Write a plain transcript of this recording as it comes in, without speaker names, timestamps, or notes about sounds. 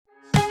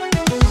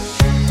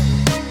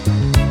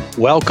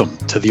Welcome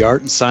to the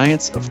Art and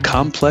Science of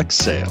Complex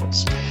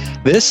Sales.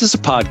 This is a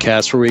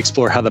podcast where we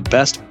explore how the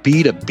best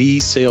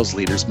B2B sales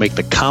leaders make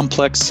the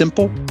complex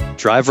simple,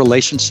 drive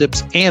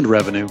relationships and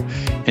revenue,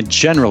 and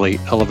generally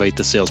elevate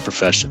the sales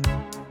profession.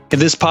 In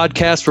this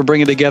podcast, we're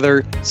bringing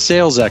together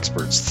sales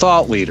experts,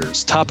 thought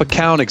leaders, top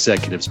account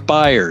executives,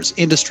 buyers,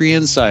 industry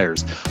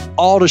insiders,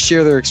 all to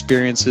share their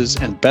experiences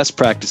and best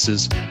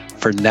practices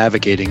for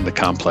navigating the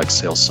complex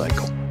sales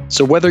cycle.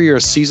 So whether you're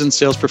a seasoned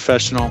sales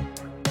professional,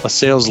 a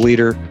sales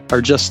leader,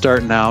 or just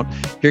starting out,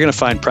 you're going to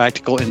find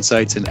practical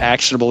insights and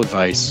actionable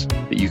advice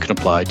that you can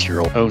apply to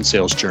your own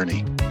sales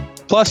journey.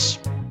 Plus,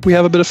 we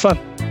have a bit of fun.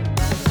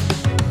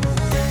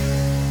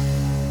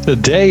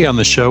 Today on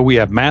the show, we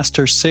have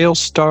Master Sales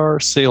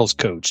Star Sales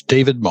Coach,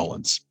 David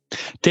Mullins.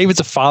 David's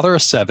a father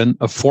of 7,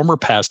 a former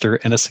pastor,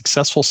 and a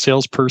successful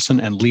salesperson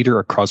and leader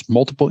across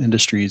multiple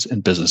industries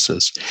and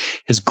businesses.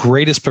 His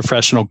greatest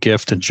professional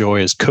gift and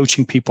joy is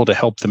coaching people to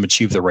help them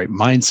achieve the right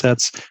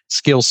mindsets,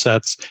 skill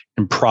sets,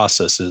 and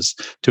processes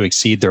to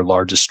exceed their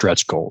largest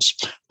stretch goals.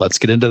 Let's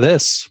get into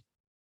this.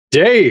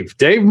 Dave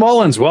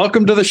Mullins,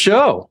 welcome to the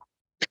show.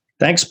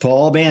 Thanks,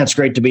 Paul. Man, it's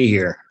great to be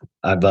here.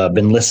 I've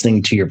been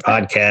listening to your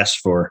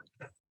podcast for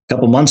a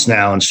couple months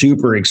now and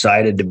super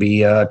excited to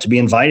be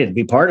invited to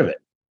be part of it.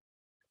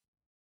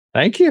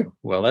 Thank you.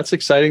 Well, that's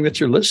exciting that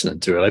you're listening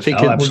to it. I think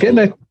we're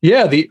absolutely.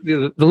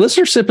 The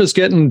listenership is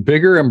getting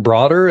bigger and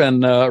broader,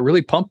 and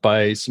really pumped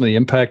by some of the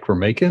impact we're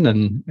making,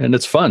 and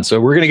it's fun. So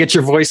we're going to get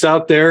your voice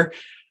out there.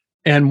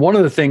 And one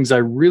of the things I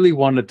really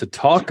wanted to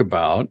talk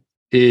about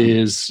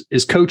is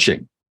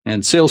coaching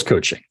and sales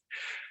coaching.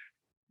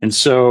 And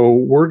so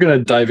we're going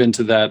to dive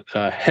into that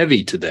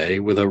heavy today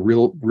with a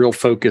real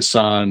focus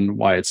on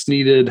why it's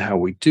needed, how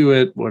we do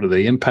it, what are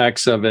the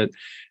impacts of it,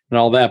 and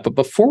all that. But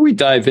before we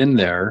dive in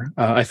there,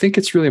 I think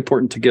it's really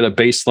important to get a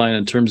baseline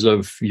in terms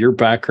of your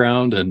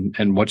background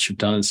and what you've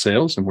done in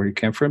sales and where you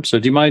came from. So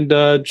do you mind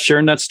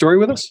sharing that story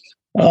with us?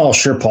 Oh,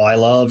 sure, Paul. I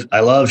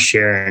love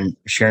sharing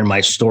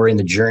my story and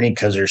the journey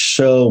because there's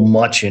so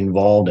much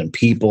involved in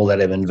people that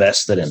have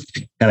invested and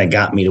kind of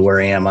got me to where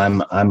I am.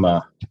 I'm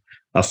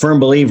a firm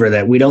believer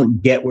that we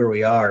don't get where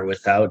we are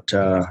without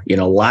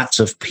lots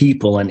of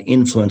people and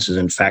influences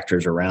and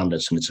factors around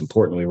us, and it's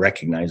important we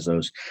recognize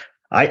those.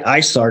 I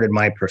started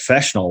my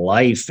professional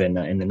life in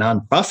the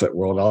nonprofit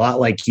world a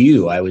lot like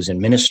you. I was in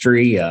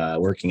ministry,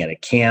 working at a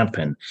camp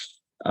and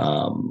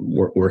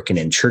working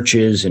in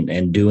churches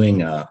and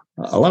doing a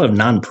lot of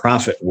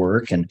nonprofit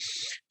work. And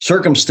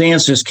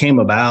circumstances came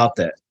about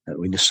that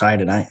we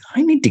decided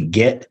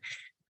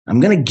I'm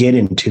going to get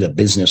into the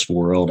business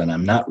world, and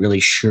I'm not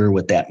really sure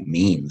what that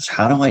means.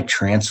 How do I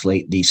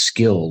translate these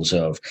skills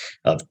of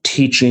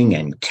teaching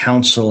and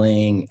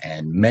counseling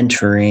and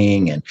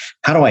mentoring, and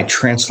how do I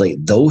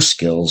translate those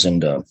skills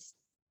into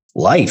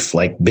life,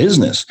 like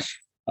business?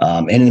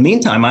 And in the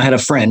meantime, I had a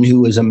friend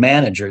who was a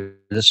manager.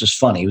 This is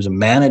funny. He was a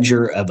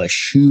manager of a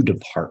shoe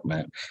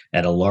department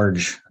at a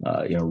large,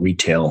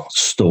 retail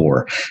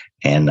store.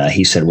 And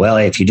he said, well,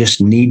 if you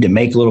just need to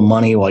make a little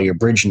money while you're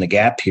bridging the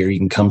gap here, you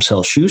can come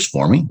sell shoes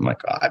for me. I'm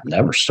like, I've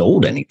never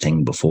sold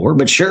anything before,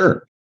 but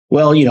sure.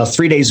 Well,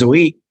 3 days a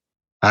week,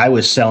 I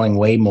was selling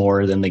way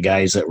more than the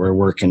guys that were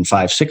working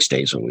 5-6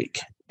 days a week.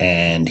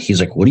 And he's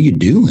like, what are you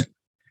doing?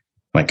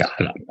 I'm like,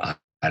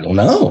 I don't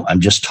know. I'm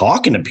just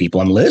talking to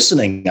people. I'm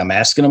listening. I'm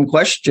asking them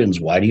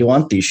questions. Why do you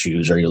want these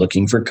shoes? Are you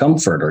looking for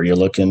comfort? Are you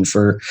looking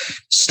for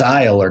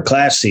style or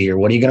classy? Or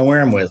what are you going to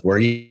wear them with? Where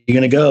are you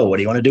going to go? What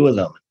do you want to do with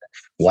them?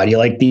 Why do you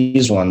like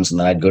these ones? And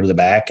then I'd go to the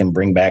back and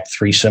bring back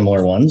 3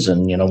 similar ones.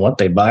 And you know what?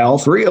 They'd buy all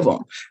 3 of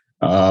them.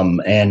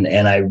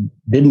 And I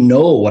didn't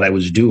know what I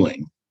was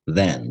doing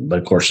then. But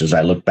of course, as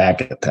I look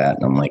back at that,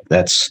 I'm like,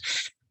 that's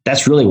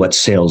really what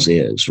sales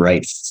is,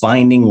 right?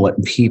 Finding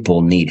what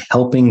people need,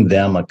 helping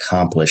them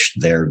accomplish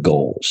their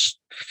goals.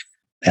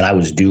 And I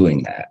was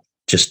doing that.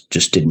 Just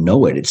didn't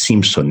know it. It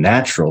seems so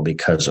natural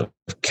because of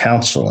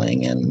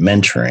counseling and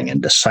mentoring and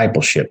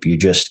discipleship.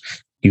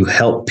 You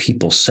help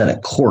people set a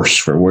course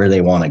for where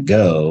they want to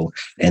go,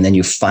 and then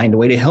you find a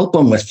way to help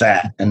them with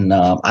that. And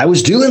I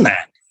was doing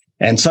that,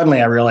 and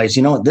suddenly I realized,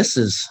 this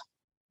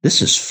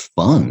is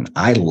fun.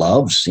 I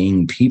love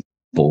seeing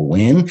people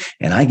win,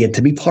 and I get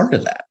to be part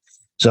of that.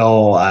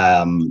 So,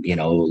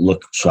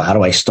 so how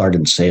do I start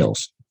in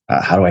sales?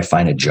 How do I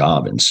find a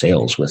job in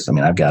sales?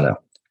 I've got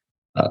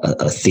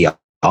a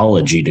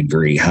theology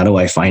degree. How do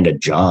I find a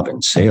job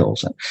in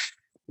sales?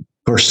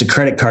 Of course, the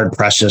credit card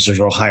processors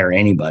will hire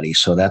anybody,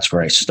 so that's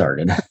where I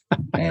started,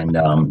 and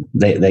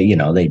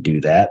they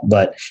do that.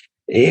 But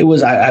I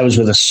was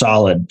with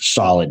a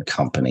solid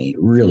company,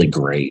 really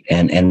great,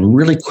 and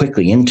really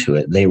quickly into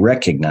it, they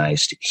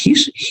recognized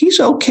he's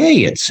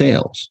okay at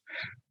sales,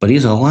 but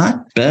he's a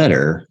lot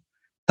better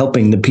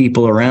helping the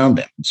people around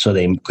him. So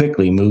they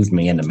quickly moved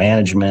me into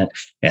management,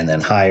 and then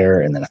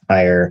hire, and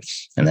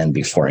then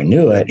before I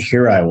knew it,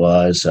 here I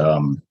was.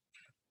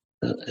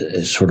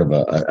 Sort of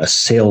a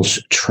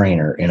sales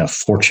trainer in a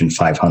Fortune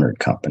 500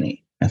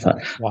 company. I thought,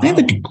 wow. I have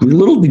a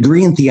little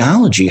degree in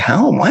theology.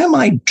 Why am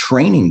I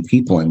training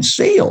people in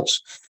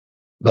sales?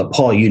 but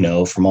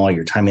Paul, from all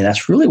your time, I mean,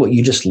 that's really what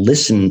you just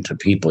listen to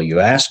people. You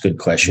ask good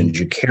questions.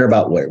 You care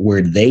about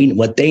what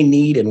they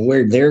need and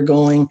where they're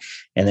going,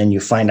 and then you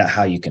find out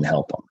how you can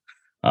help them.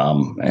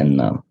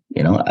 I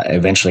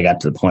eventually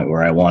got to the point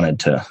where I wanted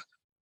to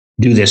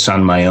do this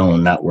on my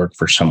own, not work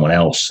for someone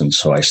else. And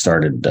so I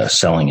started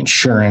selling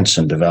insurance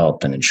and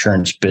developed an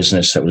insurance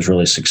business that was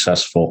really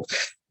successful.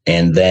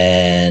 And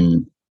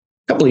then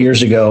a couple of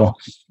years ago,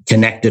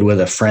 connected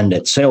with a friend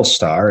at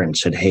SalesStar and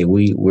said, "Hey,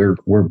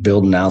 we're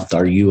building out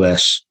our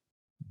U.S.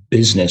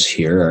 business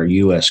here, our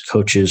U.S.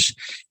 coaches,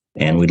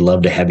 and we'd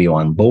love to have you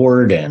on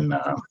board." And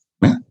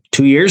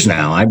 2 years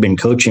now, I've been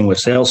coaching with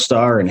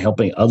SalesStar and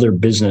helping other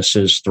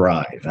businesses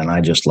thrive, and I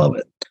just love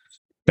it.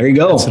 There you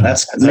go.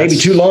 That's maybe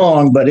too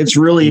long, but it's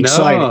really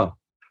exciting.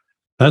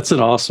 That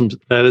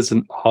is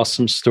an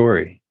awesome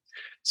story.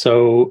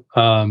 So,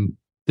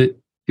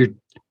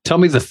 tell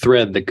me the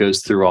thread that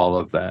goes through all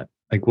of that.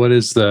 Like,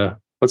 what's the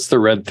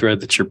red thread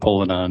that you're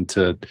pulling on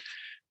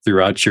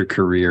throughout your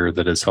career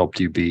that has helped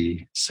you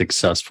be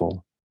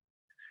successful?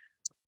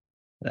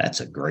 That's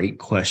a great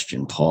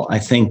question, Paul. I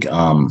think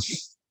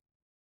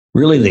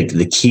really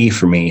the key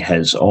for me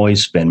has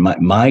always been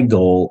my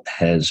goal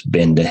has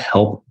been to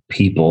help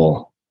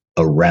people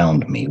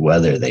around me,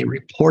 whether they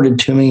reported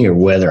to me or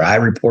whether I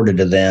reported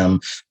to them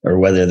or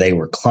whether they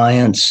were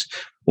clients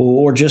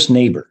or just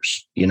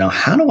neighbors.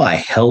 How do I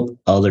help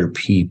other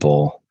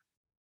people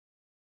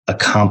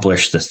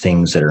accomplish the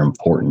things that are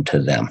important to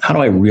them? How do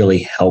I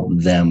really help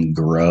them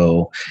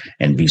grow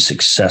and be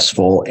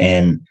successful?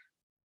 And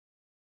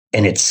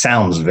it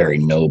sounds very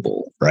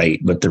noble, right?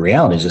 But the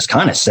reality is it's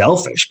kind of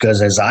selfish,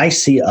 because as I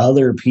see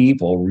other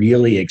people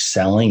really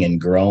excelling and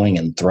growing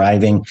and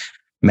thriving,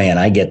 man,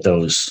 I get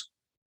that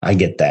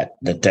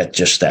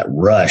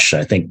rush.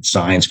 I think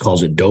science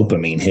calls it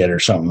dopamine hit or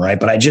something, right?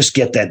 But I just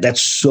get that.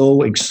 That's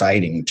so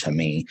exciting to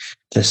me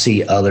to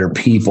see other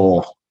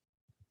people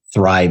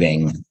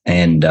thriving.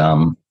 And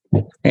and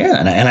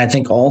I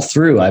think all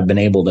through I've been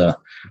able to,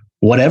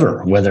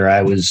 whether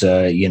I was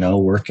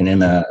working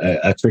in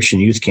a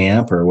Christian youth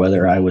camp or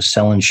whether I was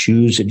selling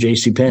shoes at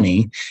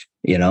JCPenney,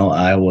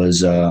 I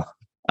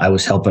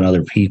was helping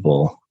other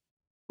people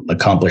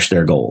accomplish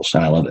their goals,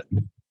 and I love it.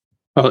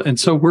 And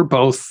so we're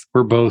both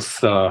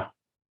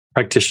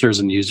practitioners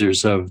and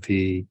users of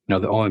the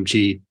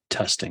OMG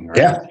testing, right?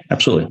 Yeah,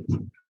 absolutely.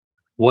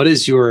 What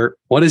is your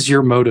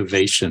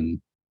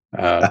motivation?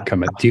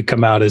 Do you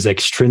come out as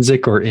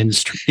extrinsic or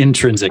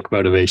intrinsic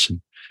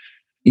motivation?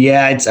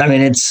 Yeah,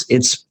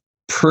 it's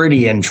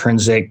pretty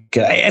intrinsic.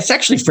 It's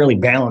actually fairly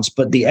balanced,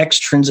 but the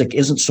extrinsic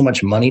isn't so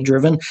much money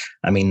driven.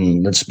 I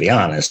mean, let's be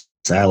honest.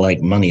 I like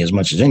money as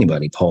much as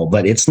anybody, Paul,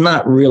 but it's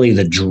not really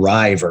the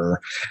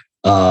driver.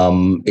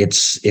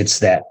 It's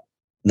that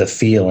the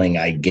feeling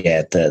I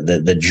get,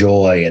 the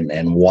joy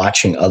and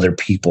watching other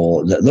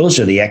people.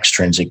 Those are the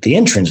extrinsic. The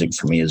intrinsic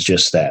for me is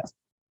just that.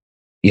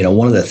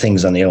 One of the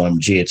things on the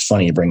OMG, it's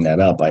funny you bring that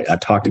up. I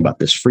talked about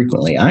this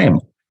frequently. I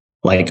am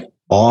like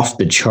off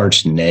the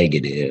charts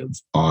negative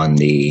on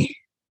the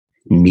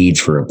need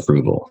for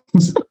approval,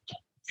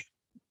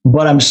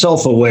 but I'm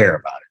self-aware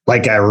about it.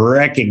 Like, I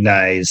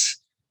recognize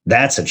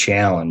that's a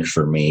challenge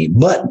for me,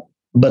 but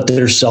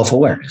there's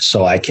self-awareness,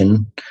 so I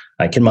can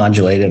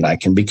modulate it. I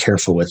can be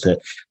careful with it,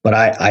 but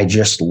I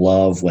just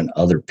love when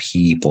other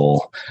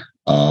people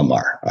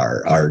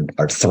are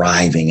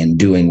thriving and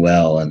doing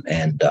well,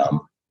 and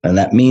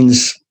that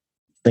means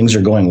things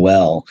are going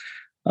well.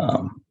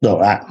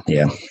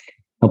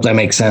 Hope that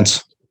makes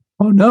sense.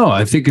 Oh no,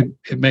 I think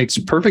it makes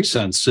perfect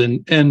sense,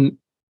 and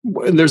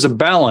there's a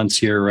balance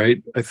here,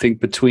 right? I think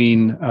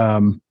between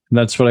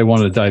that's what I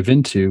wanted to dive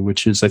into,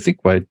 which is I think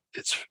why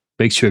it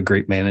makes you a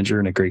great manager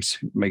and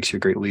makes you a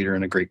great leader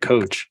and a great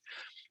coach.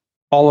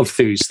 All of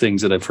these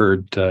things that I've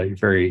heard you're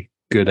very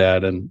good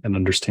at and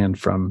understand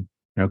from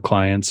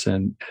clients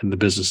and the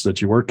business that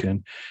you work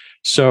in.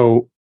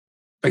 So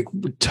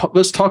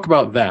let's talk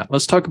about that.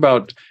 Let's talk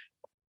about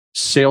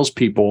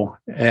salespeople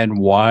and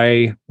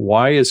why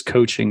is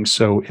coaching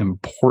so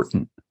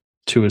important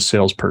to a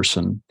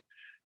salesperson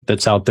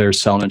that's out there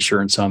selling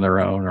insurance on their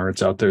own, or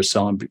it's out there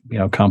selling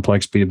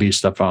complex B2B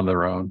stuff on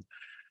their own.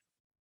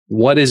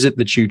 What is it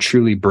that you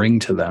truly bring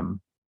to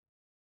them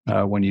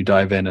when you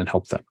dive in and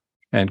help them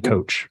and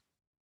coach?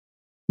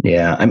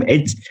 Yeah,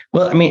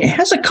 it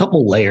has a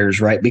couple layers,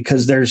 right?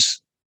 Because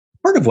there's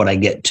part of what I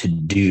get to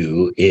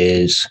do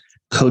is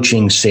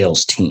coaching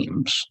sales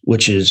teams,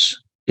 which is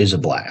a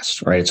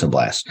blast, right? It's a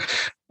blast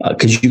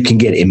because you can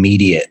get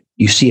immediate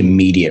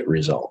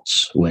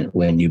results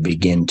when you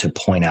begin to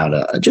point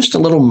out just a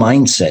little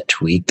mindset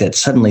tweak that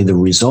suddenly the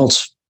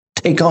results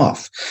take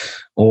off,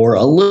 or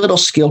a little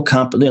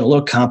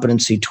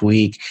competency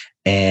tweak,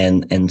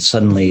 and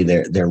suddenly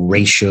their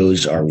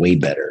ratios are way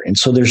better. And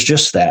so there's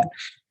just that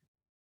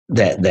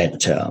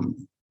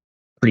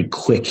pretty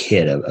quick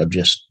hit of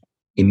just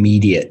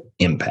immediate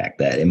impact,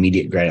 that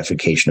immediate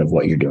gratification of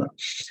what you're doing.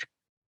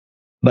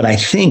 But I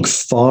think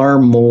far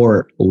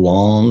more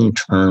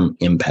long-term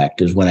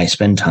impact is when I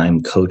spend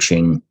time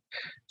coaching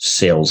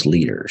sales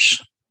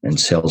leaders and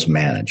sales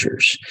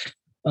managers.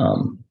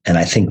 And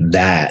I think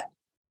that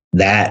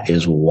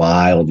is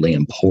wildly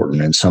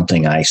important and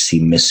something I see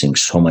missing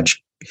so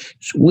much.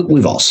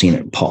 We've all seen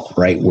it, Paul,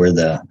 right? Where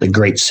the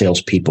great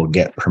salespeople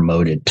get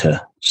promoted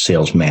to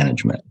sales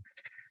management.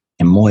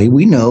 And boy,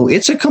 we know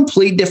it's a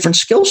complete different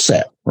skill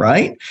set,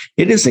 right?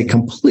 It is a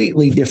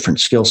completely different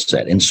skill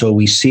set. And so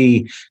we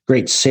see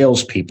great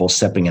salespeople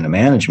stepping into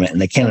management and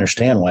they can't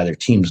understand why their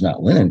team's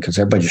not winning because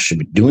everybody just should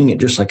be doing it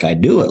just like I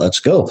do it. Let's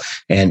go.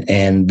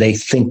 And they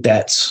think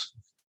that's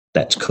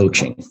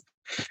coaching.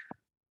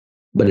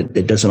 But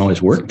it doesn't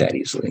always work that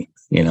easily.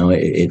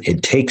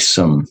 It takes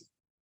some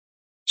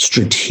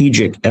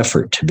strategic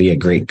effort to be a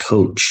great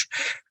coach.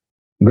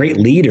 Great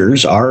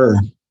leaders are,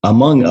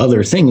 among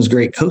other things,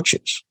 great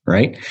coaches,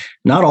 right?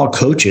 Not all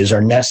coaches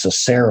are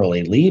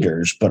necessarily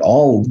leaders, but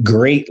all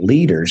great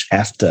leaders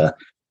have to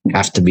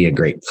be a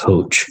great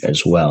coach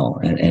as well,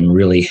 and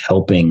really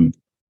helping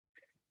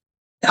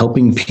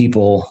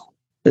people.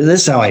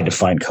 This is how I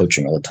define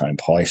coaching all the time,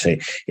 Paul. I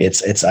say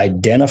it's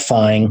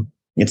identifying,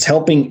 it's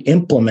helping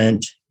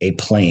implement a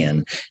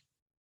plan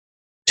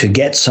to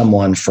get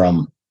someone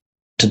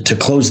to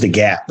close the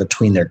gap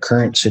between their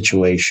current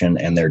situation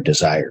and their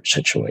desired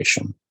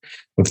situation.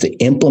 We have to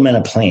implement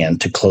a plan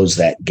to close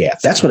that gap.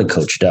 That's what a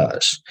coach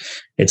does.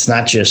 It's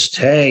not just,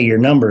 hey, your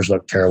numbers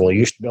look terrible,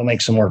 you should go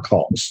make some more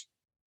calls.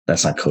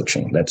 That's not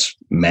coaching. That's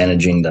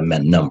managing the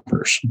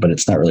numbers, but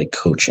it's not really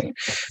coaching.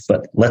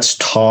 But let's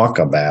talk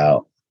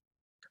about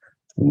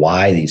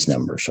why these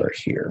numbers are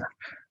here.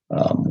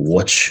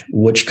 Which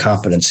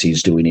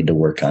competencies do we need to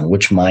work on?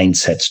 Which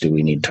mindsets do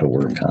we need to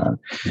work on?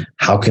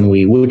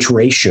 Which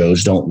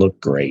ratios don't look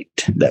great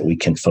that we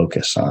can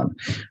focus on?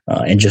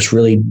 And just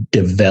really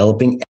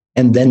developing.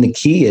 And then the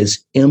key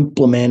is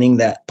implementing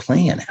that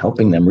plan,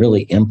 helping them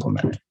really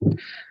implement it.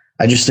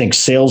 I just think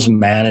sales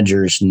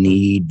managers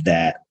need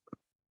that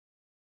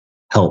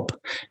help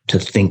to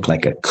think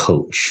like a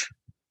coach.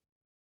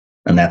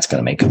 And that's going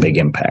to make a big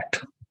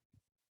impact.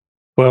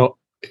 Well,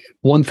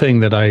 one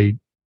thing that I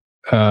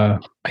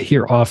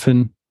hear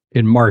often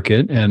in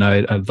market, and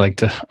I'd like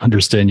to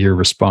understand your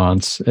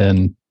response,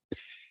 and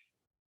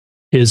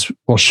is,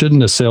 well,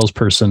 shouldn't a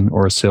salesperson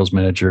or a sales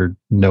manager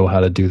know how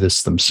to do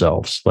this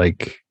themselves?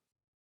 Like,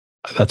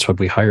 that's what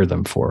we hire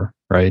them for,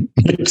 right?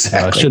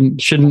 Exactly.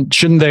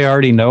 Shouldn't they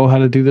already know how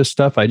to do this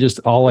stuff?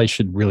 All I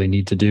should really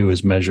need to do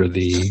is measure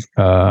the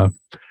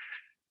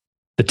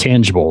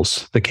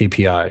tangibles, the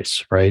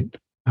KPIs, right?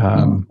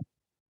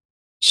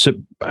 So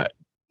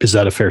is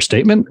that a fair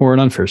statement or an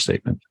unfair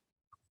statement?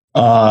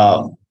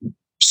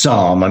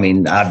 Some, I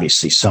mean,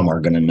 obviously some are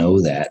going to know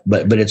that,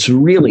 but it's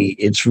really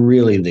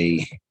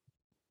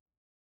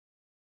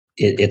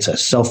it's a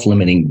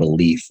self-limiting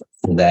belief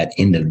for that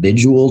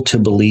individual to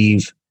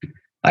believe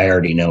I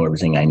already know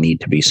everything I need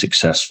to be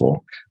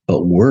successful.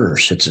 But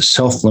worse, it's a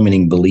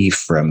self-limiting belief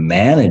for a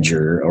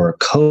manager or a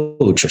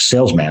coach, a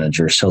sales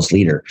manager, a sales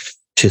leader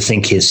to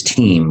think his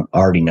team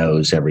already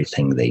knows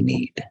everything they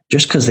need.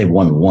 Just because they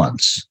won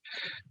once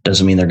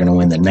doesn't mean they're going to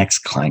win the next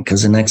client,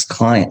 because the next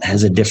client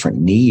has a different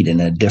need and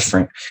a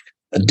different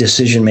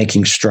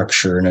decision-making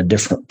structure and a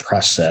different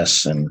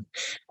process. And,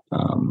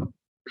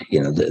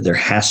 there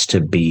has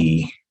to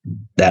be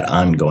that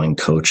ongoing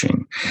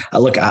coaching.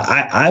 Look,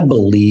 I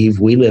believe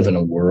we live in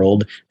a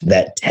world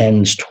that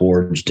tends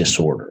towards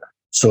disorder.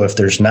 So if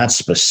there's not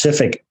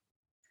specific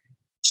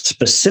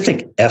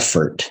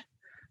effort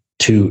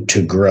to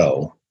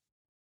grow,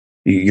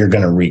 you're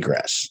going to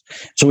regress.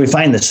 So we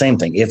find the same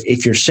thing.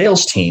 If your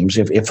sales teams,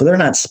 if they're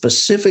not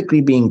specifically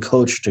being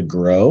coached to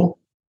grow,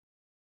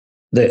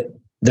 that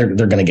they're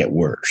going to get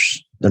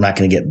worse. They're not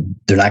going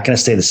to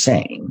stay the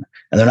same,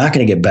 and they're not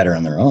going to get better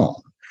on their own.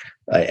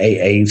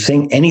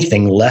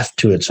 Anything left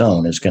to its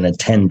own is going to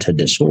tend to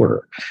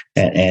disorder.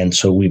 And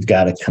so we've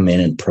got to come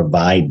in and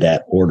provide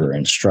that order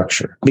and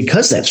structure.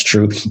 Because that's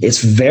true,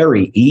 it's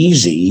very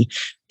easy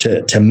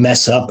to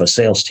mess up a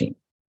sales team,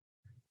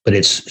 but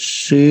it's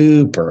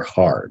super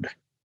hard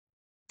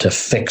to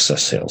fix a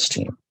sales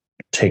team.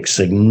 It takes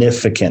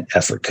significant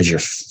effort because you're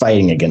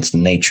fighting against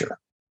nature.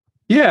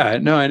 Yeah,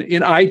 no,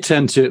 and I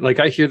tend to,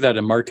 I hear that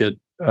in market.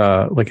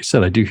 Like I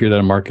said, I do hear that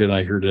in market. And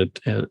I heard it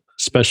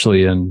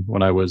especially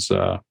when I was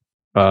a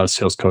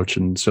sales coach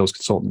and sales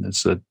consultant.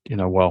 It's that,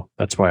 well,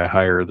 that's why I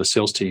hire the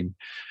sales team.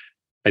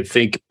 I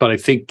think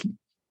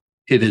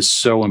it is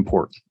so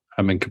important.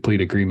 I'm in complete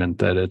agreement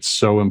that it's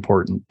so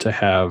important to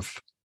have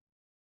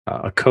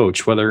a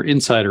coach, whether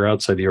inside or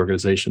outside the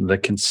organization,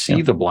 that can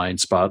see the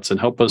blind spots and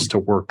help us to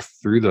work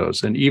through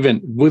those. And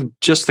even with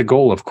just the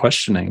goal of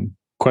questioning,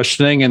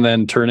 and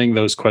then turning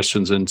those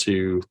questions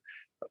into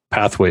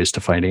pathways to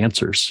find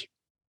answers.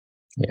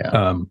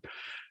 Yeah.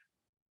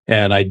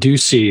 And I do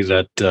see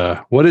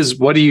that.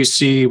 What do you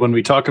see when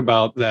we talk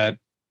about that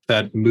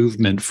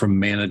movement from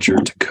manager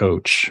to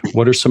coach?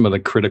 What are some of the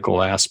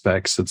critical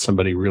aspects that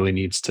somebody really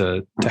needs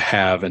to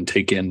have and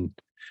take in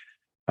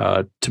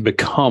to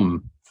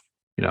become,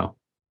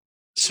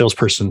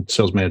 salesperson,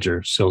 sales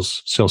manager,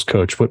 sales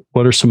coach?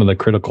 What are some of the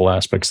critical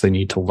aspects they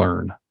need to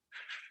learn?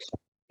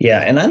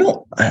 Yeah, and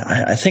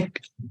I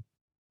think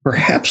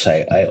perhaps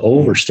I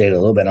overstated a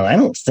little bit. And I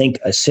don't think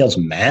a sales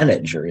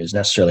manager is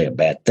necessarily a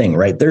bad thing,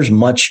 right? There's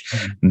much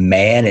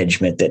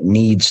management that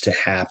needs to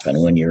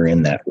happen when you're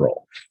in that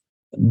role.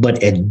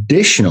 But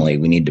additionally,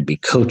 we need to be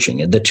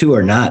coaching. The two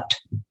are not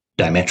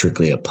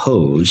diametrically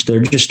opposed.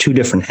 They're just two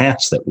different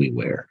hats that we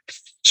wear.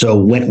 So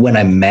when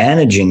I'm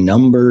managing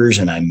numbers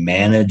and I'm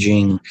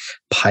managing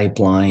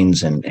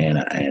pipelines and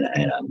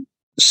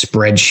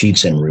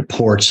spreadsheets and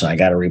reports, I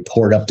got to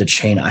report up the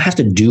chain. I have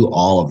to do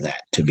all of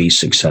that to be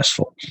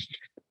successful.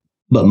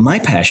 But my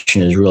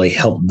passion is really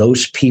help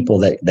those people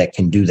that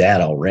can do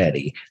that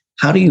already.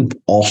 How do you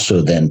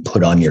also then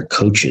put on your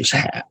coach's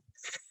hat?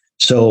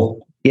 So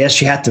yes,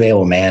 you have to be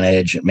able to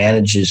manage.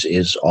 Manage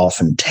is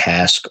often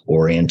task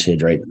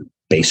oriented, right?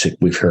 Basic.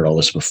 We've heard all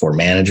this before.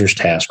 Managers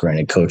task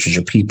oriented, coaches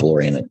are people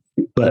oriented.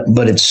 But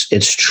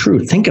it's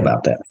true. Think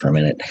about that for a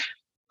minute.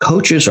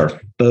 Coaches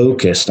are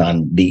focused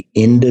on the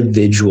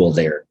individual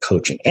they're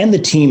coaching and the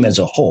team as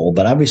a whole.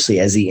 But obviously,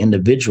 as the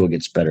individual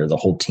gets better, the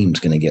whole team's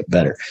going to get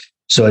better.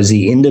 So as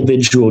the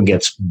individual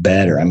gets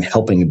better, I'm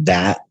helping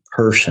that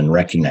person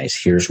recognize,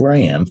 here's where I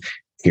am,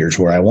 here's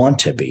where I want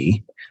to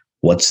be.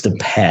 What's the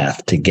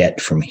path to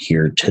get from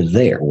here to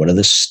there? What are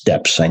the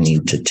steps I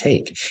need to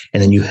take?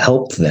 And then you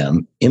help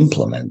them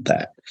implement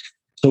that.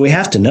 So we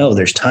have to know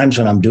there's times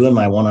when I'm doing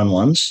my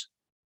one-on-ones,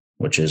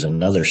 which is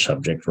another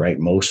subject, right?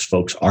 Most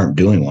folks aren't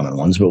doing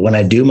one-on-ones, but when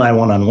I do my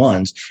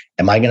one-on-ones,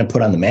 am I going to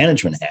put on the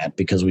management hat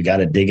because we got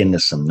to dig into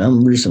some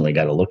numbers and we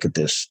got to look at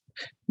this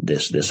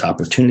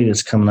opportunity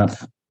that's coming up?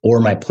 Or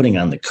am I putting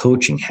on the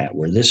coaching hat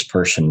where this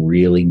person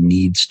really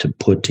needs to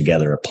put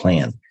together a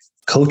plan?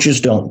 Coaches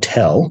don't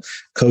tell.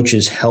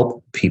 Coaches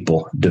help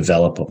people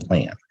develop a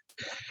plan.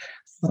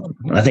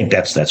 I think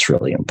that's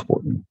really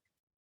important.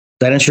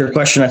 That answer your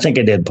question? I think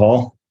I did,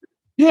 Paul.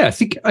 Yeah,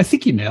 I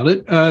think you nailed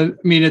it. I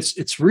mean,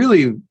 it's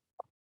really,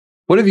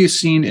 what have you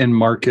seen in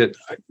market?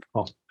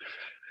 Well,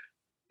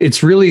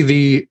 it's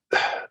really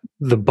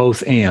the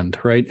both and,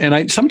 right?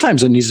 And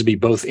sometimes it needs to be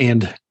both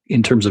and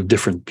in terms of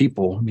different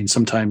people. I mean,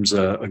 sometimes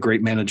a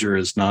great manager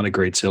is not a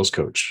great sales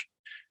coach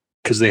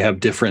because they have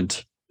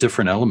different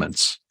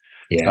elements.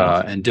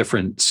 Yeah. And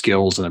different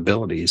skills and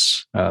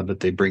abilities that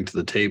they bring to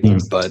the table.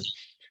 But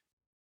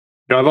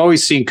I've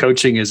always seen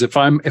coaching is if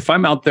I'm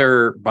out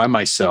there by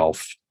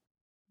myself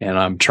and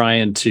I'm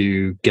trying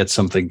to get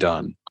something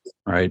done,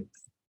 right?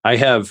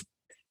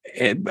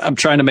 I'm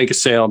trying to make a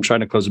sale. I'm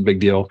trying to close a big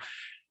deal.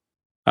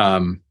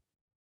 And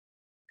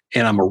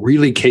I'm a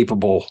really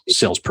capable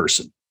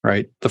salesperson,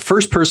 right? The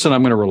first person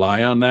I'm going to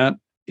rely on that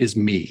is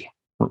me.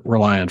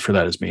 Rely on for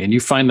that is me. And you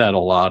find that a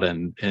lot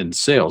in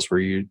sales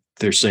where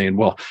they're saying,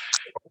 well,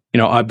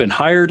 I've been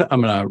hired.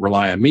 I'm going to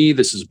rely on me.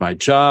 This is my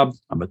job.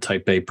 I'm a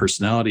type A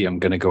personality. I'm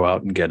going to go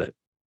out and get it.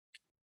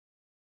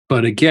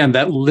 But again,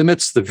 that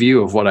limits the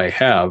view of what I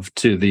have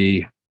to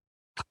the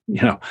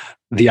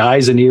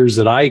eyes and ears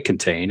that I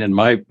contain in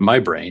my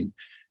brain.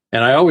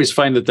 And I always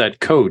find that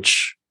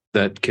coach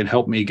that can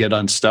help me get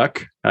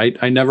unstuck,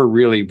 I never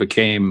really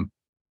became,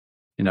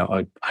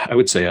 I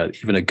would say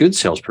even a good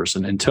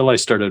salesperson until I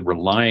started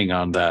relying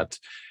on that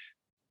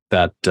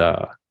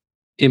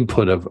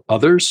input of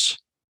others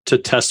to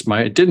test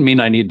it didn't mean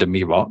I need to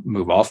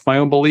move off my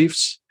own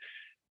beliefs,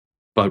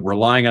 but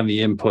relying on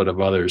the input of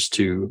others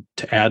to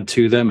add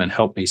to them and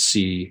help me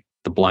see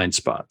the blind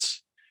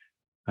spots.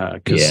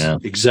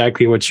 Because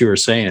exactly what you were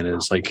saying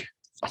is like,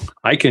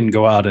 I can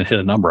go out and hit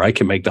a number. I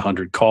can make the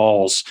 100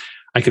 calls.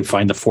 I can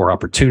find the 4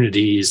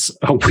 opportunities.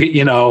 I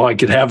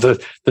could have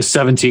the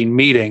 17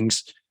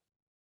 meetings.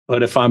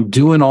 But if I'm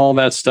doing all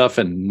that stuff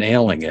and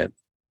nailing it,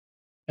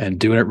 and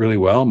doing it really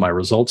well, my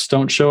results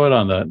don't show it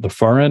on the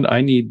far end.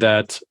 I need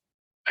that.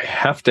 I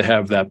have to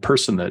have that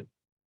person that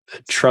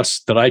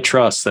I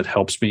trust that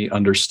helps me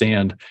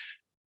understand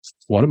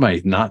what am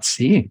I not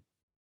seeing.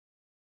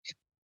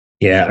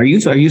 Yeah, are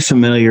you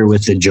familiar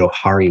with the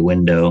Johari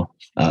window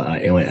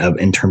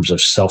in terms of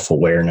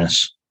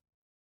self-awareness?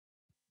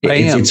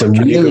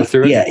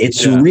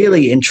 It's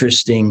really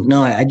interesting.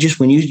 No, I just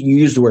when you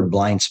use the word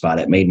blind spot,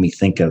 it made me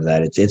think of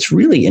that. It's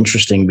really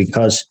interesting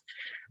because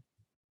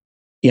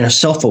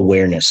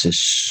self-awareness is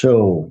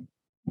so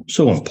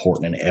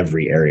important in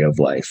every area of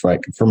life, right?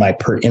 For my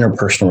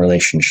interpersonal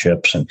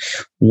relationships and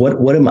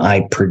what am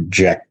I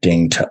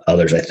projecting to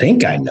others? I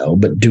think I know,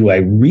 but do I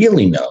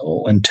really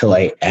know until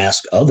I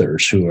ask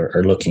others who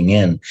are looking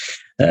in?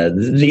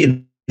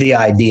 The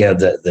idea of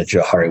the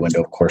Johari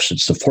window, of course,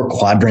 it's the 4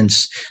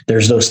 quadrants.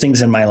 There's those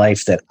things in my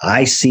life that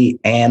I see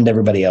and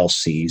everybody else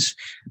sees.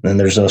 And then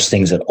there's those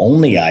things that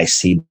only I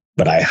see,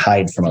 but I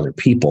hide from other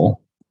people.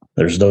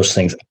 There's those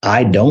things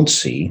I don't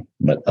see,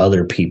 but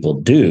other people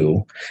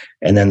do.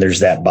 And then there's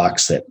that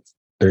box that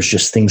there's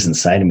just things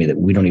inside of me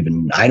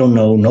that I don't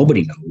know,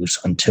 nobody knows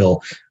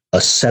until a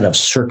set of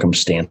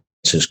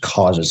circumstances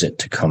causes it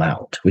to come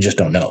out. We just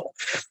don't know.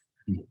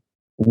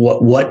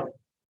 What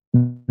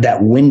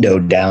that window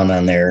down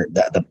on there,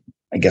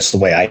 I guess the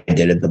way I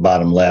did it, the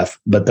bottom left,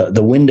 but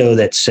the window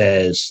that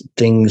says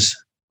things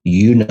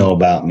you know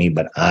about me,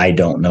 but I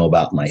don't know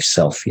about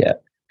myself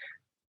yet.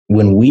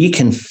 when we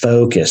can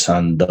focus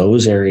on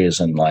those areas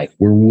in life,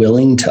 we're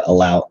willing to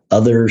allow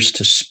others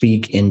to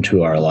speak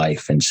into our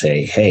life and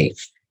say, hey,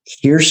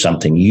 here's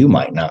something you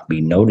might not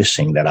be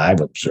noticing that I've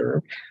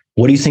observed.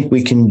 What do you think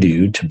we can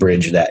do to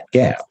bridge that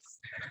gap?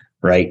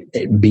 Right?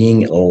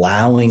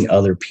 Allowing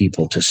other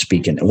people to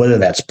speak in, whether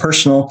that's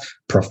personal,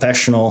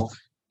 professional,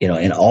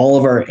 in all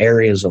of our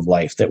areas of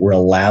life, that we're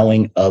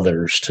allowing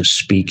others to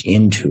speak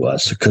into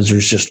us, because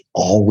there's just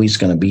always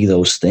going to be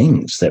those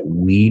things that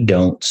we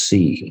don't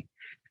see.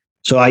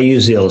 So I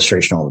use the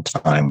illustration all the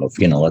time of,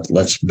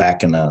 let's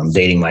back, and I'm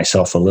dating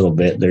myself a little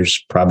bit. There's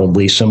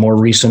probably some more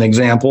recent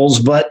examples,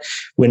 but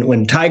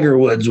when Tiger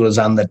Woods was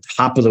on the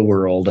top of the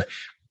world,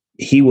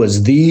 he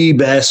was the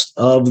best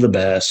of the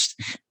best.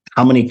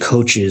 How many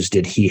coaches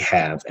did he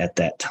have at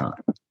that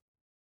time?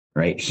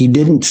 Right? He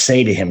didn't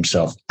say to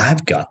himself,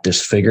 I've got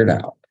this figured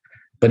out.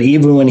 But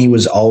even when he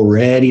was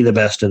already the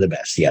best of the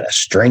best, he had a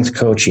strength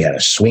coach, he had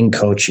a swing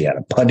coach, he had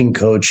a putting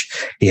coach,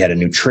 he had a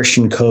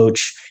nutrition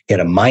coach, he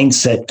had a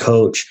mindset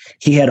coach.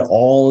 He had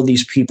all of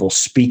these people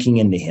speaking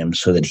into him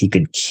so that he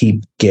could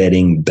keep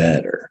getting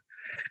better.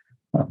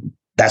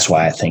 That's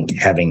why I think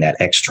having that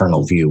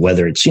external view,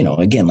 whether it's,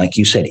 again, like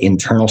you said,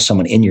 internal,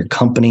 someone in your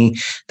company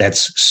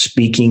that's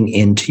speaking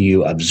into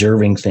you,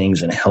 observing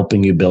things and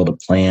helping you build a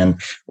plan,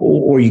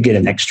 or you get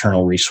an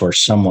external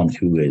resource, someone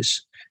who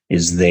is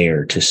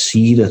there to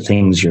see the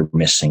things you're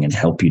missing and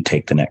help you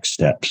take the next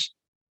steps.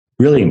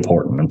 Really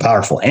important and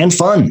powerful and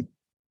fun.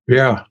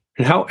 Yeah.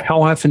 And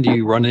how often do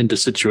you run into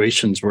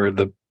situations where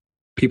the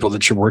people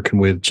that you're working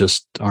with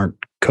just aren't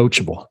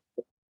coachable?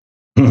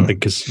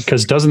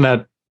 Because doesn't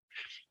that,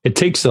 it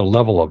takes a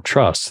level of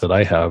trust that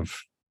I have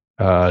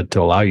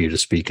to allow you to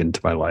speak into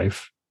my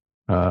life.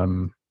 I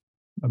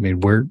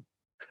mean, where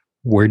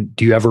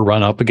do you ever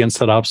run up against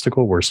that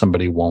obstacle where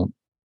somebody won't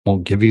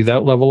give you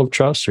that level of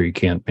trust, or you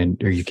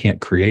can't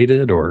create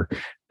it, or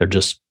they're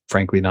just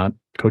frankly not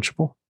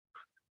coachable?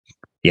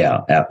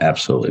 Yeah,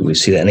 absolutely. We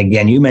see that. And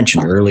again, you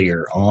mentioned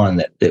earlier on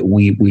that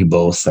we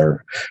both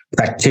are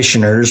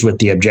practitioners with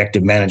the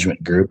Objective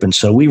Management Group. And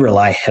so we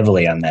rely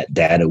heavily on that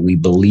data. We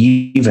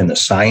believe in the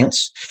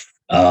science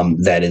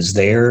that is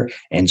there.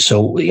 And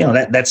so,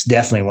 that's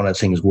definitely one of the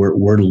things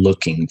we're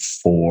looking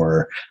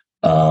for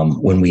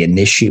when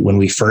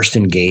we first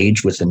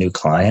engage with a new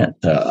client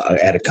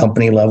at a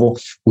company level.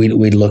 We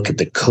look at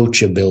the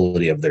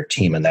coachability of their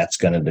team, and that's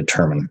going to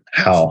determine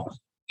how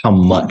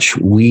much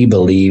we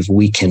believe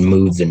we can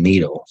move the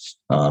needle.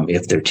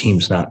 If their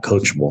team's not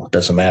coachable, it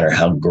doesn't matter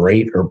how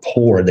great or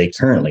poor they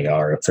currently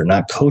are. If they're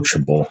not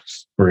coachable,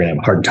 we're going to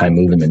have a hard time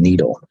moving the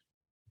needle.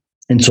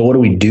 And so what do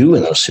we do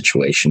in those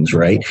situations,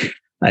 right?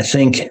 I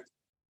think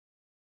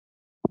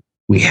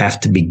we have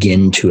to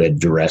begin to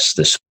address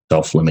the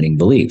self-limiting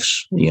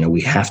beliefs.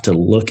 We have to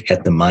look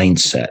at the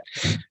mindset,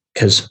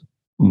 because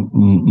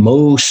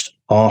most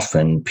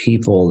often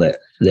people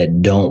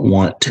that don't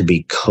want to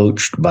be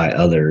coached by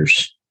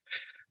others,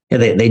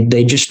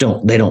 they just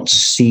don't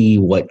see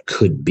what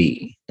could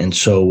be. And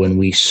so when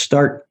we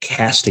start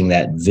casting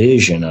that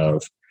vision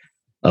of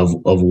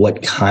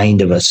what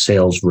kind of a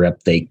sales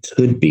rep they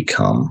could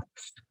become,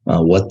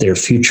 what their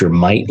future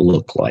might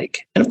look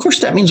like. And of course,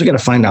 that means we got to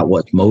find out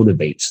what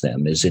motivates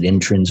them. Is it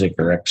intrinsic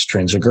or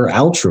extrinsic or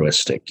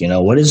altruistic?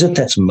 What is it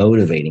that's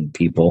motivating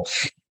people?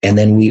 And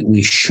then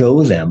we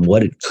show them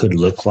what it could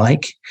look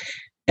like,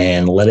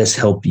 and let us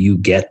help you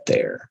get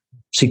there.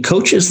 See,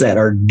 coaches that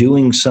are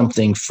doing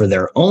something for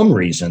their own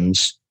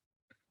reasons,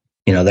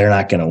 they're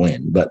not going to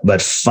win, but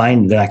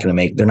they're not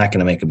going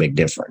to make a big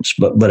difference.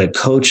 But a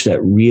coach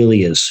that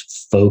really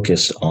is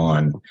focused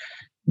on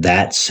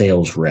that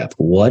sales rep,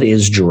 what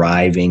is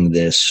driving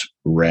this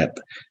rep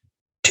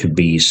to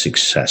be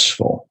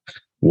successful?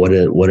 What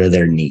are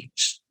their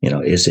needs?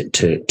 Is it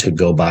to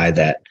go buy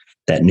that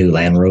new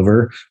Land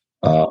Rover,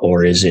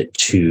 or is it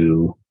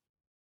to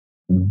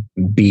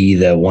be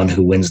the one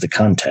who wins the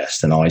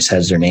contest and always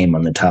has their name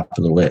on the top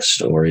of the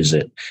list? Or is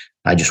it,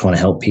 I just want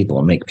to help people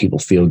and make people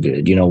feel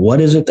good?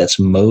 What is it that's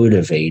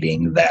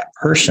motivating that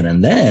person?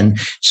 And then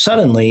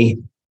suddenly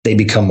they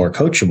become more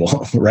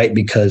coachable, right?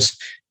 Because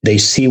they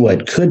see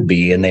what could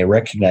be, and they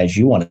recognize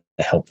you want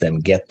to help them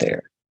get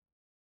there.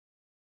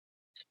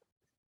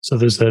 So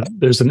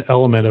there's an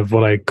element of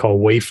what I call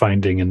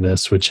wayfinding in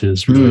this, which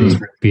is really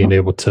being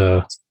able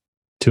to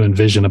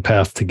envision a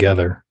path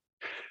together,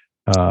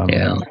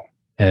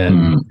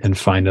 and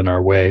finding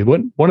our way.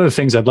 One of the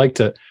things I'd like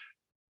to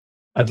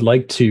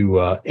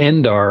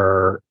end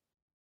our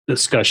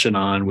discussion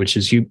on, which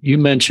is you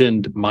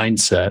mentioned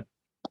mindset,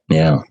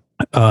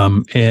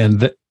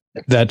 and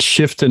that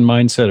shift in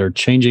mindset, or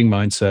changing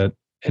mindset,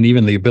 and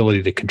even the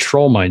ability to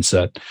control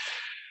mindset,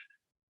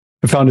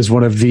 I found is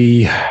one of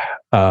the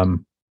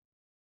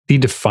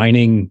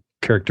defining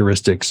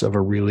characteristics of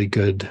a really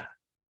good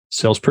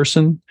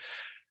salesperson.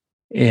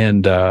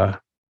 And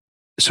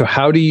so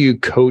how do you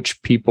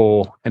coach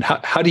people, and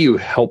how do you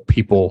help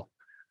people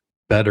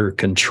better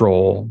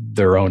control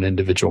their own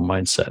individual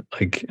mindset?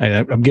 Like,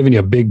 I'm giving you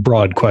a big,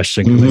 broad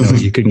question, because I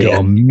know you could go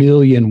a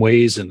million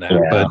ways in that,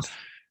 but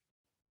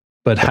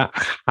But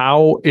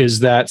how is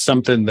that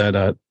something that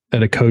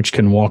a coach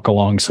can walk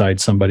alongside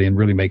somebody and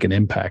really make an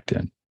impact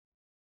in?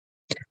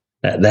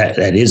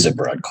 That is a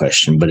broad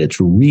question, but it's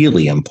a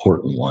really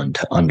important one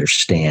to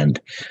understand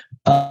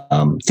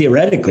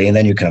theoretically, and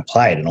then you can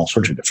apply it in all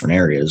sorts of different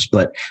areas.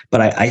 But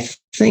I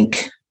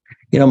think,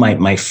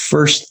 my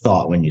first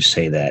thought when you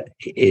say that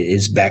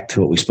is back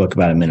to what we spoke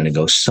about a minute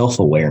ago: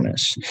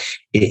 self-awareness.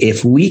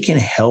 If we can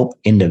help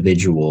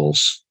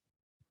individuals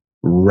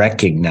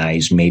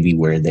recognize maybe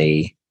where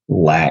they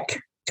lack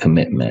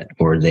commitment,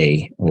 or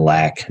they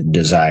lack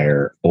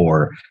desire,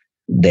 or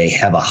they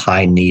have a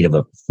high need of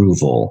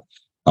approval,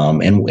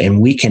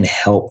 and we can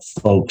help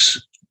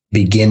folks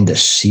begin to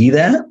see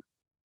that,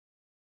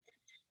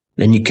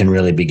 then you can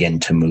really begin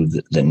to move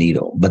the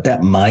needle. But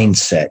that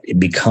mindset,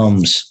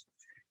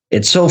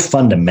 it's so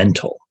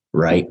fundamental,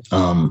 right?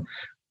 When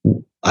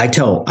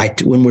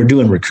we're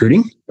doing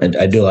recruiting, and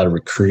I do a lot of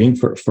recruiting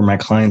for my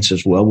clients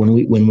as well.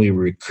 When we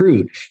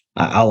recruit,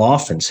 I'll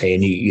often say,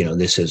 and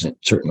this isn't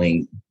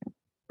certainly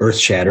earth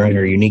shattering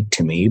or unique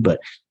to me, but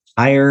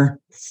hire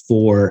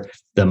for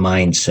the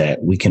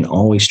mindset. We can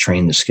always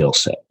train the skill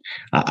set.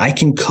 I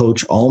can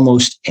coach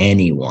almost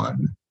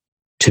anyone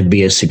to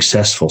be a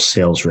successful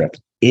sales rep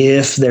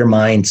if their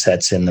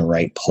mindset's in the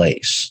right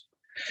place.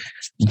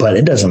 But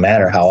it doesn't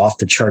matter how off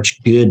the charts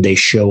good they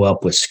show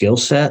up with skill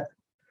set.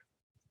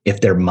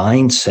 If their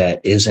mindset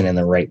isn't in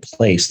the right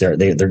place, they're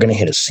going to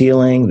hit a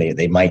ceiling.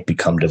 They might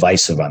become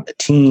divisive on the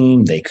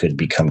team. They could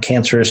become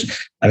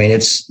cancerous. I mean,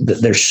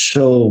 there's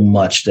so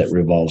much that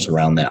revolves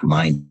around that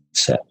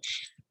mindset.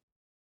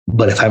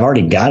 But if I've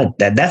already got it,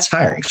 that's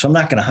hiring. So I'm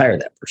not going to hire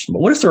that person.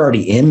 But what if they're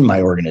already in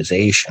my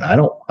organization? I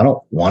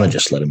don't want to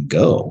just let them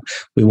go.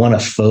 We want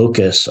to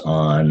focus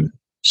on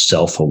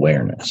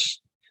self-awareness.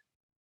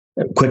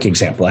 A quick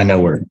example. I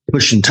know we're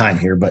pushing time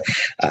here, but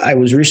I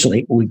was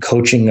recently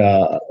coaching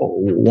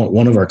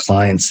one of our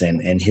clients,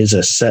 and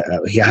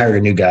he hired a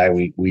new guy.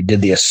 We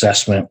did the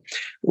assessment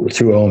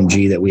through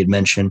OMG that we had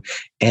mentioned,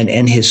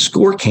 and his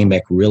score came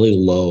back really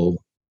low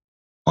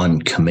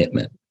on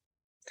commitment.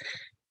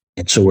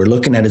 And so we're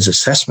looking at his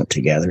assessment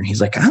together, and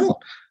he's like, I don't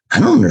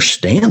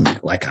understand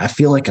that. Like, I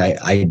feel like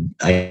I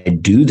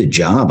do the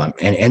job,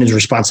 and his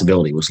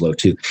responsibility was low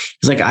too.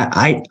 He's like,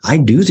 I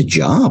do the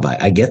job.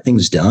 I get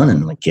things done. And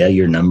I'm like, yeah,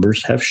 your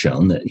numbers have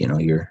shown that,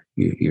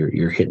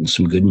 you're hitting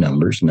some good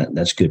numbers, and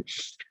that's good.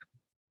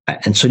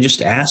 And so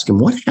just ask him,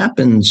 what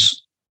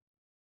happens?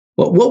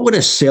 What would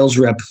a sales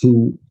rep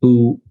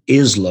who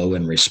is low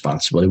in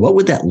responsibility, what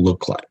would that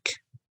look like?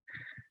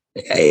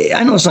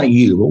 I know it's not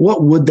you, but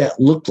what would that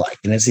look like?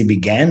 And as he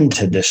began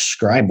to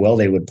describe, well,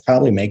 they would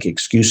probably make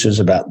excuses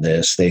about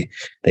this. They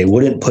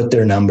wouldn't put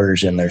their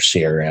numbers in their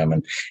CRM.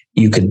 And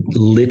you could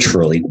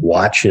literally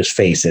watch his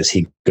face as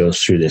he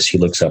goes through this. He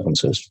looks up and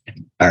says,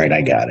 all right,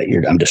 I got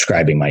it. I'm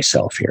describing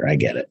myself here. I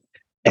get it.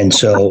 And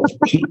so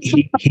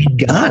he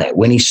got it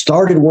when he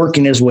started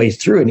working his way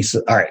through it. And he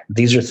said, all right,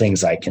 these are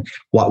things I can,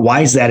 why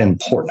is that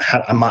important?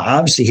 I'm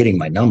obviously hitting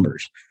my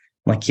numbers.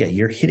 I'm like, yeah,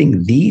 you're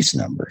hitting these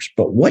numbers,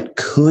 but what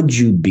could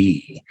you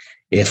be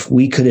if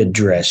we could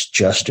address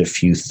just a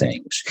few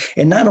things?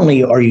 And not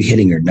only are you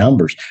hitting your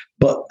numbers,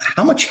 but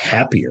how much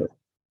happier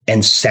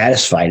and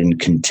satisfied and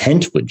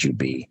content would you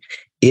be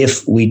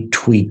if we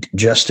tweaked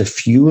just a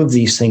few of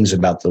these things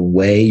about the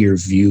way you're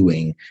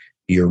viewing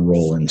your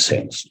role in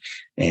sales?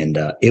 And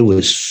it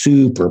was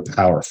super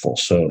powerful.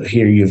 So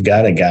here you've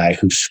got a guy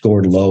who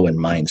scored low in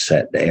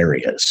mindset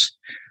areas,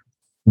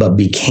 but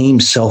became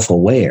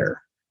self-aware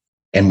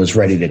and was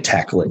ready to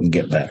tackle it and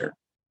get better.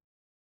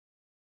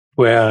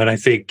 Well, and I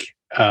think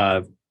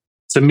to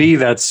me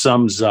that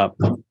sums up,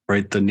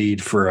 right, the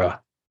need for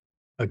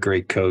a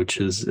great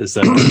coach is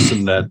that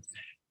person that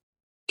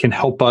can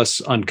help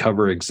us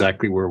uncover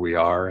exactly where we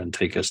are and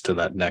take us to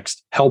that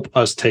next.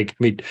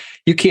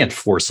 You can't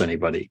force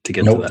anybody to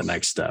get to that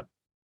next step.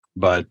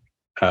 But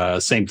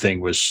same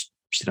thing with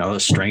a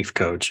strength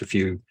coach. If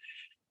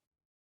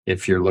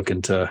you're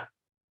looking to,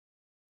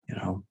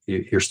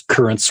 your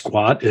current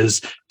squat is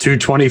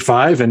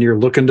 225 and you're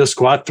looking to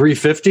squat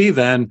 350,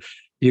 then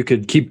you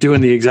could keep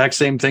doing the exact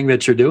same thing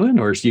that you're doing,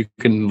 or you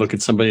can look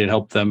at somebody and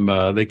help them.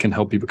 They can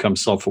help you become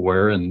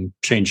self-aware and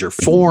change your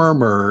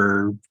form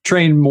or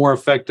train more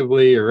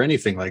effectively or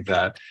anything like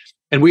that.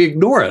 And we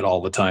ignore it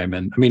all the time.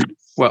 And I mean,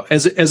 well,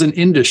 as an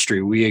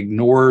industry, we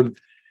ignore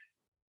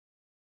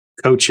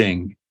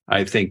coaching,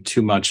 I think,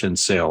 too much in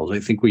sales. I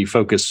think we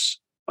focus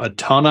a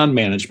ton on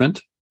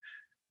management.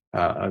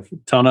 A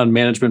ton on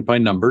management by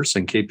numbers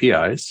and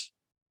KPIs,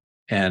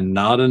 and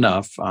not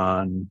enough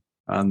on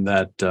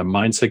that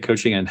mindset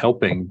coaching and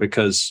helping,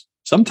 because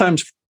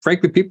sometimes,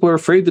 frankly, people are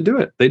afraid to do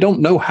it. They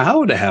don't know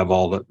how to have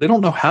they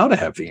don't know how to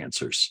have the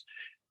answers.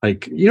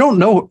 Like, you're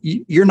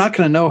not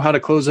going to know how to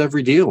close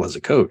every deal as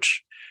a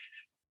coach.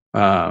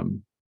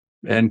 And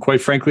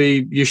quite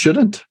frankly, you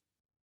shouldn't.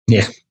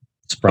 Yeah,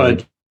 it's probably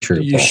but true.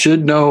 You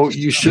should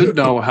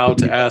know how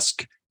to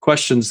ask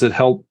questions that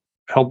help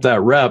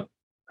that rep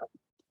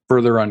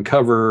further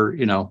uncover,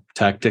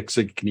 tactics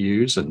they can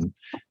use and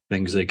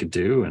things they could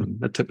do and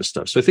that type of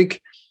stuff. So I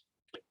think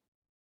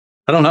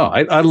I don't know.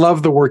 I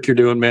love the work you're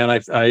doing, man.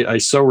 I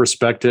so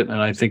respect it, and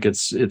I think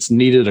it's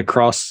needed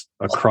across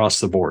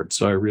the board.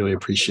 So I really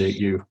appreciate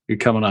you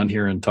coming on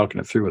here and talking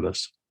it through with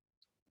us.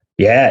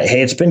 Yeah,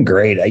 hey, it's been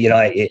great.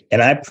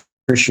 I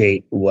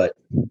appreciate what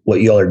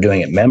y'all are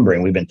doing at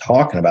Membrane. We've been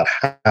talking about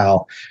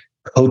how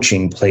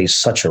coaching plays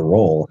such a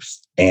role,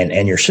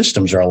 and your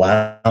systems are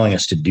allowing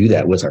us to do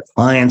that with our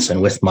clients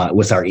and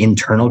with our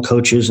internal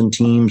coaches and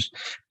teams.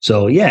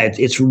 So yeah,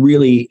 it's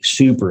really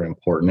super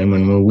important. And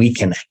when we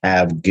can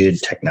have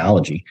good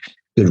technology,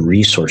 good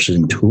resources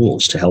and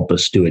tools to help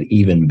us do it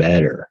even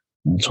better.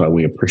 That's why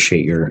we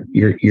appreciate your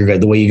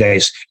the way you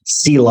guys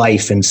see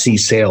life and see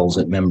sales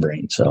at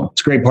Membrane. So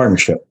it's a great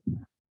partnership.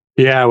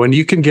 Yeah, when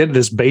you can get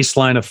this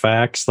baseline of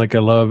facts, like I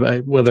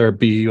love, whether it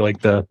be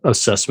like the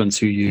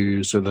assessments you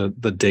use or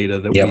the data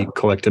that we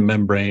collect in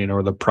Membrane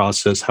or the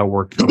process, how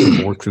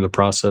people work through the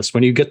process.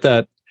 When you get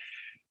that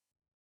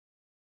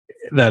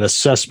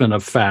assessment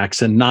of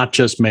facts and not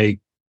just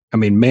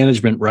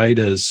management, right,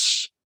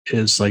 is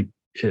like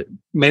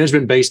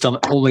management based on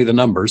only the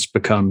numbers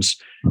becomes,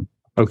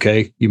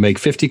 okay, you make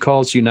 50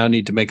 calls, you now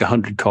need to make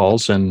 100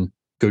 calls and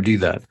go do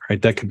that,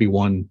 right? That could be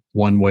one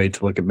way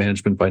to look at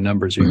management by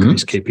numbers. You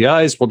increase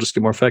KPIs, we'll just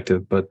get more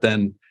effective. But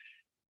then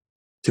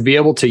to be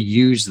able to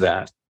use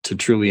that to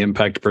truly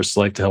impact a person's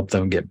life to help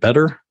them get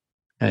better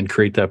and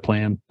create that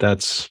plan,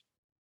 that's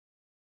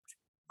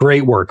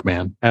great work,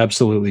 man.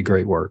 Absolutely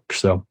great work.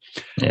 So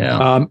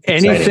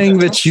anything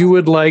that you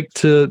would like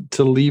to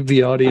leave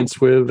the audience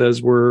with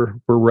as we're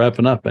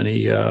wrapping up?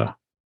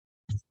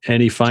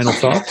 Any final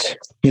thoughts?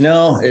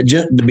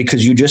 Just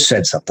because you just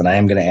said something, I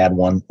am going to add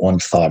one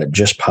thought. It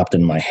just popped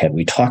in my head.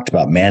 We talked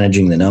about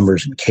managing the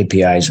numbers and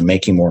KPIs and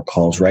making more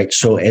calls, right?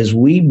 So as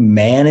we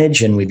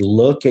manage and we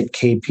look at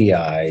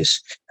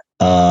KPIs,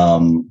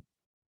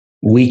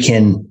 we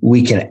can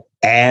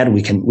add,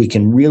 we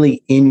can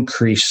really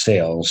increase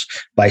sales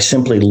by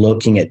simply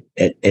looking at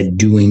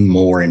doing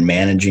more and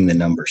managing the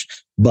numbers.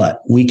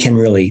 But we can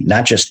really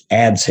not just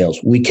add sales,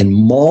 we can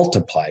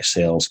multiply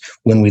sales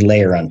when we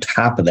layer on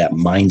top of that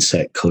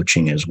mindset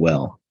coaching as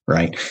well,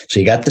 right?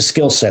 So you got the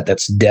skill set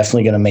that's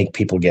definitely going to make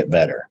people get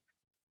better,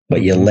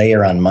 but you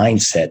layer on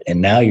mindset, and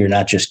now you're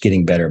not just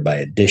getting better by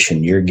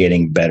addition, you're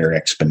getting better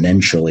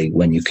exponentially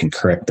when you can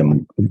correct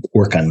them,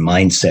 work on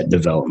mindset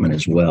development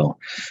as well.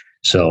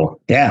 So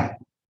yeah,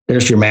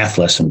 there's your math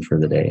lesson for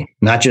the day.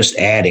 Not just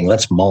adding,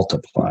 let's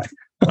multiply.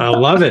 I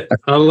love it.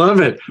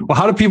 Well,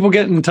 how do people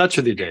get in touch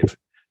with you, Dave?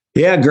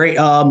 Yeah, great.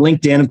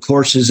 LinkedIn, of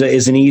course,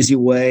 is an easy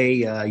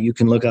way. You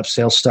can look up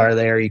SalesStar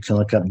there. You can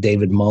look up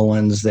David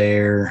Mullins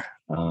there.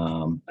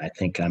 I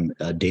think I'm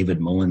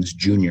David Mullins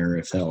Jr.,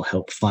 if that'll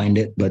help find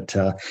it. But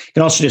you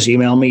can also just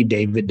email me,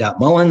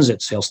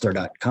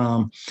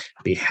 david.mullins@salestar.com.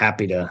 Be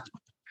happy to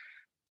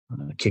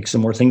kick some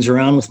more things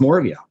around with more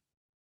of you.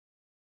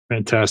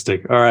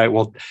 Fantastic. All right.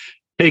 Well,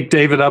 take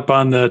Dave up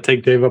on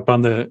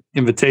the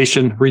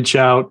invitation, reach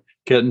out,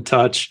 get in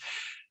touch.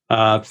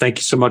 Thank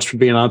you so much for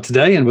being on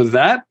today. And with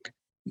that,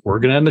 we're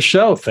going to end the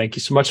show. Thank you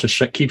so much.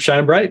 Keep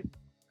shining bright.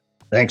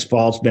 Thanks,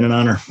 Paul. It's been an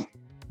honor.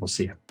 We'll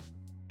see you.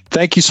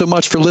 Thank you so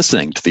much for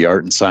listening to the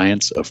Art and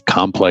Science of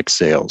Complex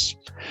Sales.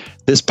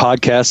 This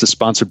podcast is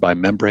sponsored by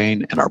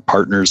Membrane and our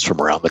partners from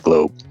around the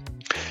globe.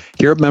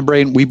 Here at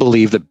Membrane, we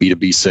believe that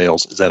B2B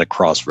sales is at a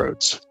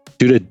crossroads.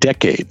 Due to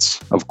decades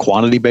of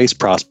quantity-based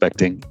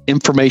prospecting,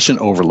 information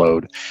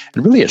overload,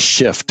 and really a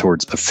shift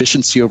towards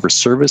efficiency over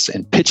service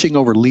and pitching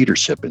over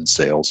leadership in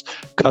sales,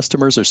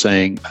 customers are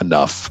saying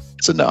enough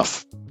is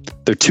enough.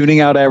 They're tuning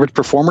out average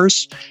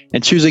performers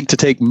and choosing to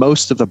take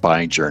most of the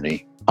buying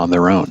journey on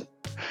their own.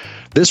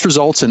 This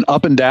results in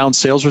up and down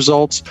sales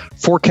results,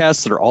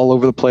 forecasts that are all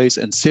over the place,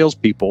 and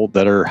salespeople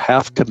that are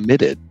half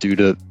committed due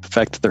to the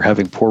fact that they're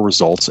having poor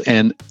results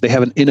and they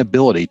have an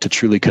inability to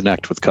truly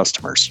connect with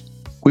customers.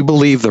 We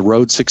believe the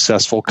road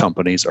successful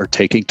companies are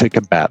taking to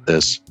combat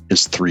this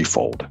is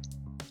threefold.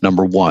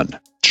 Number one,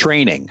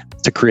 training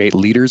to create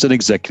leaders and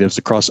executives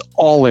across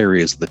all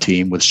areas of the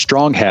team with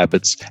strong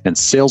habits and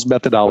sales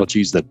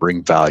methodologies that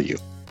bring value.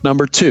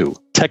 Number two,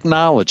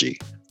 technology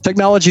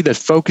that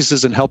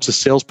focuses and helps a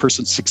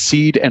salesperson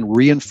succeed and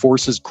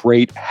reinforces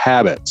great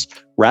habits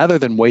rather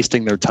than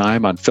wasting their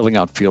time on filling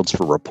out fields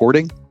for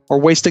reporting or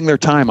wasting their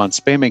time on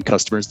spamming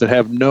customers that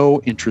have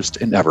no interest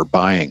in ever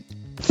buying.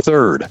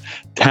 Third,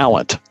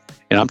 talent.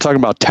 And I'm talking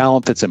about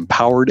talent that's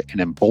empowered and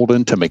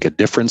emboldened to make a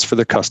difference for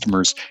their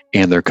customers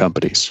and their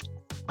companies.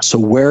 So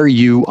where are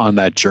you on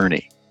that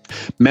journey?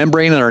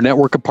 Membrane and our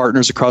network of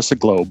partners across the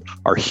globe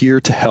are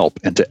here to help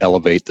and to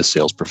elevate the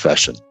sales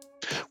profession.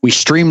 We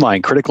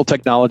streamline critical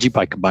technology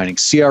by combining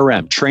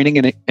CRM, training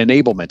and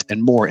enablement,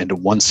 and more into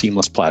one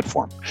seamless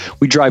platform.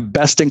 We drive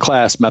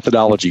best-in-class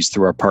methodologies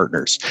through our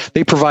partners.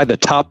 They provide the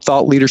top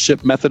thought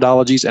leadership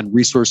methodologies and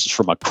resources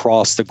from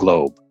across the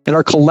globe. And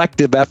our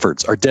collective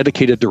efforts are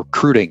dedicated to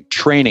recruiting,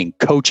 training,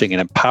 coaching, and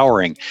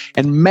empowering,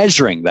 and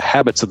measuring the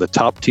habits of the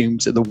top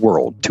teams in the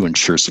world to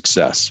ensure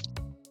success.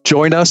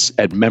 Join us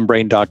at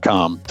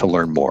membrane.com to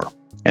learn more.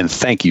 And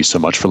thank you so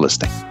much for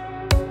listening.